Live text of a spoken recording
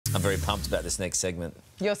I'm very pumped about this next segment.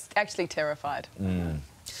 You're actually terrified. You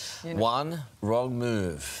know. One wrong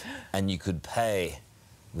move and you could pay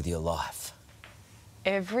with your life.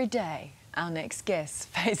 Every day, our next guests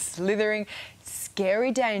face slithering,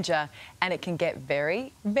 scary danger, and it can get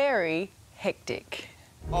very, very hectic.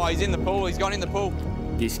 Oh, he's in the pool. He's gone in the pool.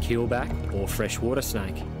 This keelback, or freshwater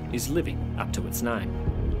snake, is living up to its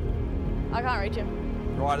name. I can't reach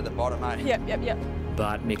him. Right at the bottom, mate. Yep.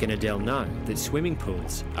 But Nick and Adele know that swimming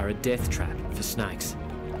pools are a death trap for snakes.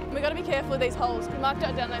 We've got to be careful with these holes. We marked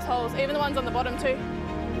out down those holes, even the ones on the bottom too.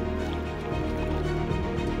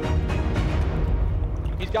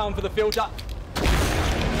 He's going for the filter. Nick!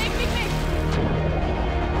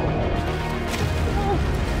 Oh,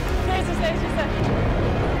 there's just there.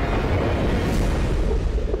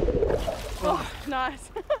 Oh, nice.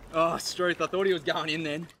 Oh, Struth, I thought he was going in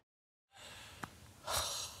then.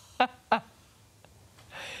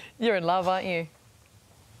 You're in love, aren't you?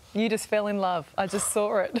 You just fell in love. I just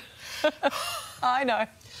saw it. I know.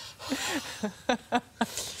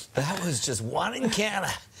 That was just one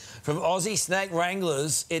encounter from Aussie snake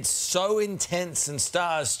wranglers. It's so intense and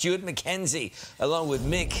stars Stuart McKenzie, along with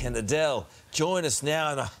Mick and Adele, join us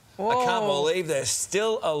now, and I can't believe they're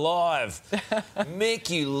still alive.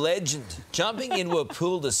 Mick, you legend, jumping into a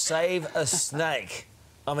pool to save a snake.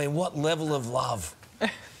 I mean, what level of love?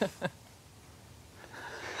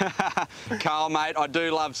 Karl, mate, I do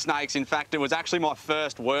love snakes. In fact, it was actually my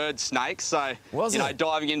first word, snakes. So, was it?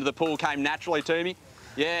 Diving into the pool came naturally to me.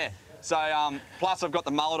 Yeah. So, plus I've got the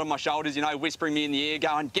mullet on my shoulders, whispering me in the ear,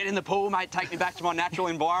 going, get in the pool, mate, take me back to my natural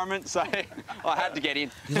environment. So I had to get in.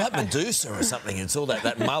 You're like Medusa or something. It's all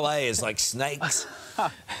that mullet is like snakes.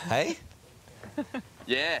 Hey?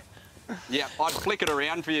 Yeah. Yeah, I'd flick it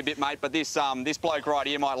around for you a bit, mate, but this bloke right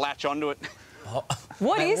here might latch onto it.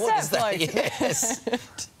 What is that bloke? Yes.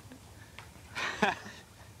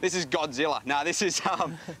 This is Godzilla. No, this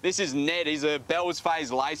is Ned. He's a Bell's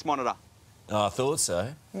phase lace monitor. Oh, I thought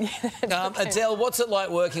so. Adele, what's it like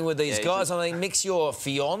working with these guys? I mean, Mick's your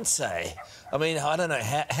fiancé. I mean, I don't know,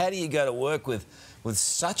 how do you go to work with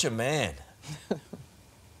such a man?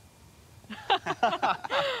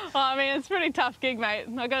 I mean, it's a pretty tough gig, mate.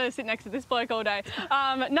 I've got to sit next to this bloke all day.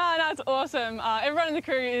 No, it's awesome. Everyone in the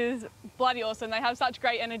crew is bloody awesome. They have such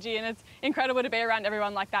great energy, and it's incredible to be around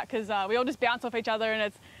everyone like that, because we all just bounce off each other,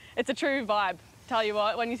 and it's a true vibe. Tell you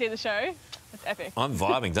what, when you see the show, it's epic. I'm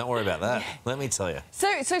vibing, don't worry about that. Let me tell you.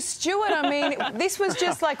 So Stuart, I mean, this was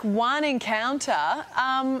just like one encounter.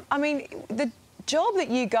 I mean, the job that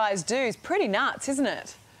you guys do is pretty nuts, isn't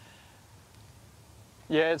it?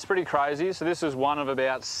 Yeah, it's pretty crazy. So this is one of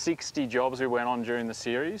about 60 jobs we went on during the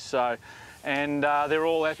series. And they're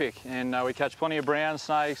all epic. And we catch plenty of brown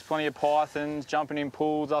snakes, plenty of pythons, jumping in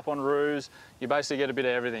pools, up on roofs. You basically get a bit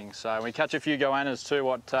of everything. So we catch a few goannas too,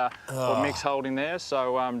 what Mick's holding there.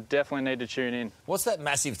 So definitely need to tune in. What's that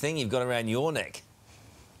massive thing you've got around your neck?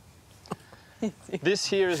 This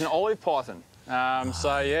here is an olive python.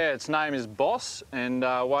 So yeah, its name is Boss, and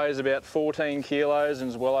weighs about 14 kilos and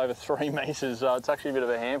is well over 3 metres. So it's actually a bit of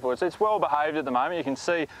a handful. It's well behaved at the moment. You can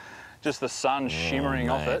see just the sun shimmering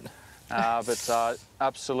off it. But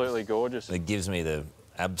absolutely gorgeous. It gives me the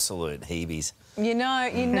absolute heebies. You know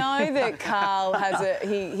that Karl has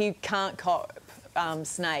he can't cop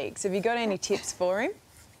snakes. Have you got any tips for him?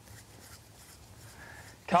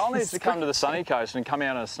 Karl needs to come to the sunny coast and come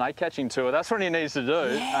out on a snake catching tour. That's what he needs to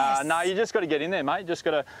do. Yes. No, you just got to get in there, mate. Just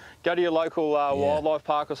got to go to your local wildlife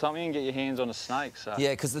park or something and get your hands on a snake. So.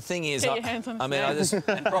 Yeah, because the thing is, Get your hands on I mean, I just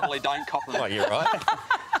And probably don't cop them. Oh, you're right.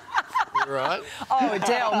 You're right. Oh,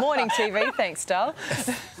 Adele, morning TV, thanks, Dale.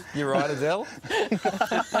 You're right, Adele. You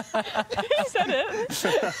said it.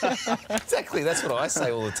 Exactly, that's what I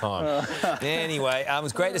say all the time. Anyway, it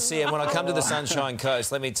was great to see you. When I come to the Sunshine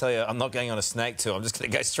Coast, let me tell you, I'm not going on a snake tour. I'm just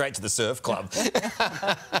going to go straight to the surf club.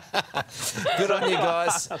 Good on you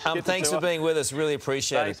guys. Thanks for being with us. Really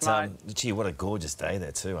appreciate it. Mate. Gee, what a gorgeous day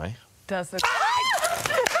there too, eh? Does the...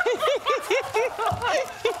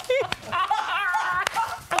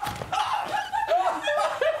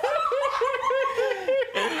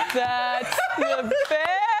 That's the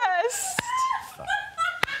best.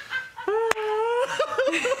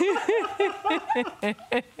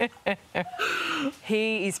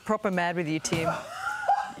 He is proper mad with you, Tim.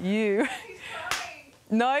 You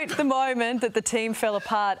note the moment that the team fell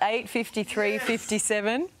apart,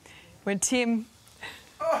 8:53:57, when Tim.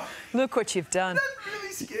 Look what you've done.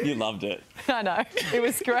 You loved it. I know. It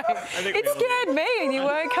was great. It scared me and you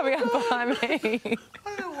weren't coming up behind me.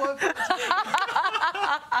 I don't know why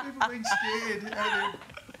people being scared.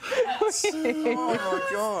 Oh my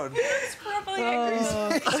God. It's proper He's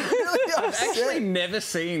really I've upset. actually never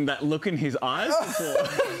seen that look in his eyes before.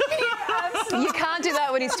 You can't do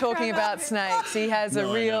that when he's talking about snakes. He has a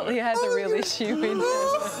real issue with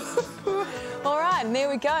them. All right, and there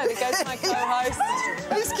we go. There goes my co-host.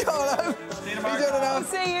 He's going home. He's doing it I'll now.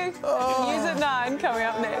 see you. News at 9 coming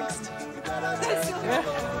up next.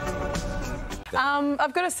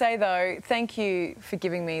 I've got to say, though, thank you for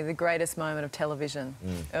giving me the greatest moment of television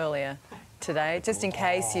earlier today, just in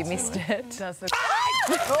case you missed it. I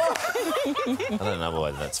don't know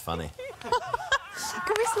why that's funny.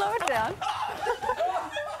 Can we slow it down?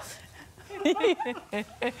 I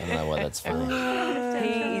don't know why that's funny.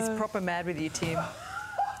 He is proper mad with you, Tim.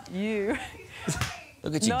 You.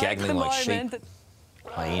 Look at you giggling like sheep. moment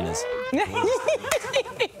Hyenas.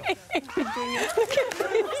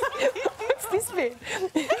 What's this bit?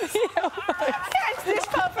 Catch this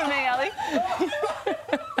part for me, Ali.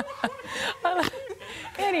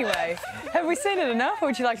 Anyway, have we seen it enough, or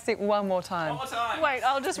would you like to see it one more time? Wait,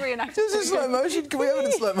 I'll just reenact This is slow motion. Can we have it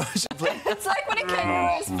in slow motion, please? It's like when a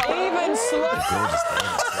kangaroo's Even slower.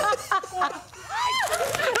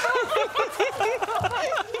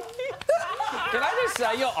 Can I just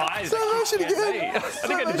say your eyes Slow are motion kicking at again. me? I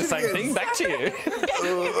think I did the same thing back to you.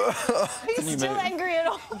 He's still angry at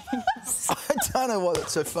all. I don't know why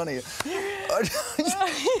that's so funny. Yes,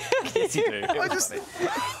 you do.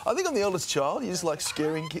 I think I'm the eldest child. You just like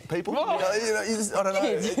scaring people. You know, you just, I don't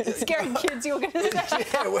know. Scaring kids, you're going to say.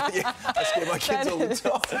 Yeah, well, yeah, I scare my kids all the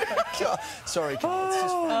time. God, sorry, Karl.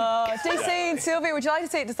 It's just funny. DC and Sylvia, would you like to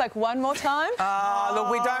see it just like one more time? Look,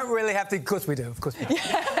 we don't really have to. Of course we do. Of course we do.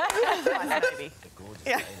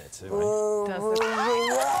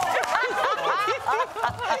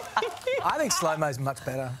 I think slow mo's much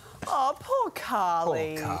better. Oh, poor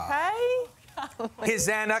Carly. Poor Carl. Hey? His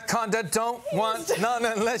anaconda don't want none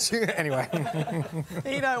unless you. Anyway,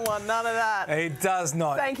 You don't want none of that. he does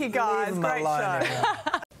not. Thank you, guys. Leave him Great alone, show. everyone.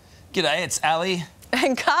 G'day, it's Ali.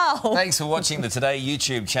 And Karl. Thanks for watching the Today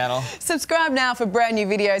YouTube channel. Subscribe now for brand new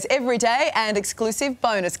videos every day and exclusive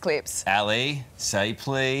bonus clips. Ali, say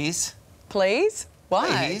please. Please? Why?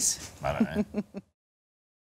 Please. I don't know.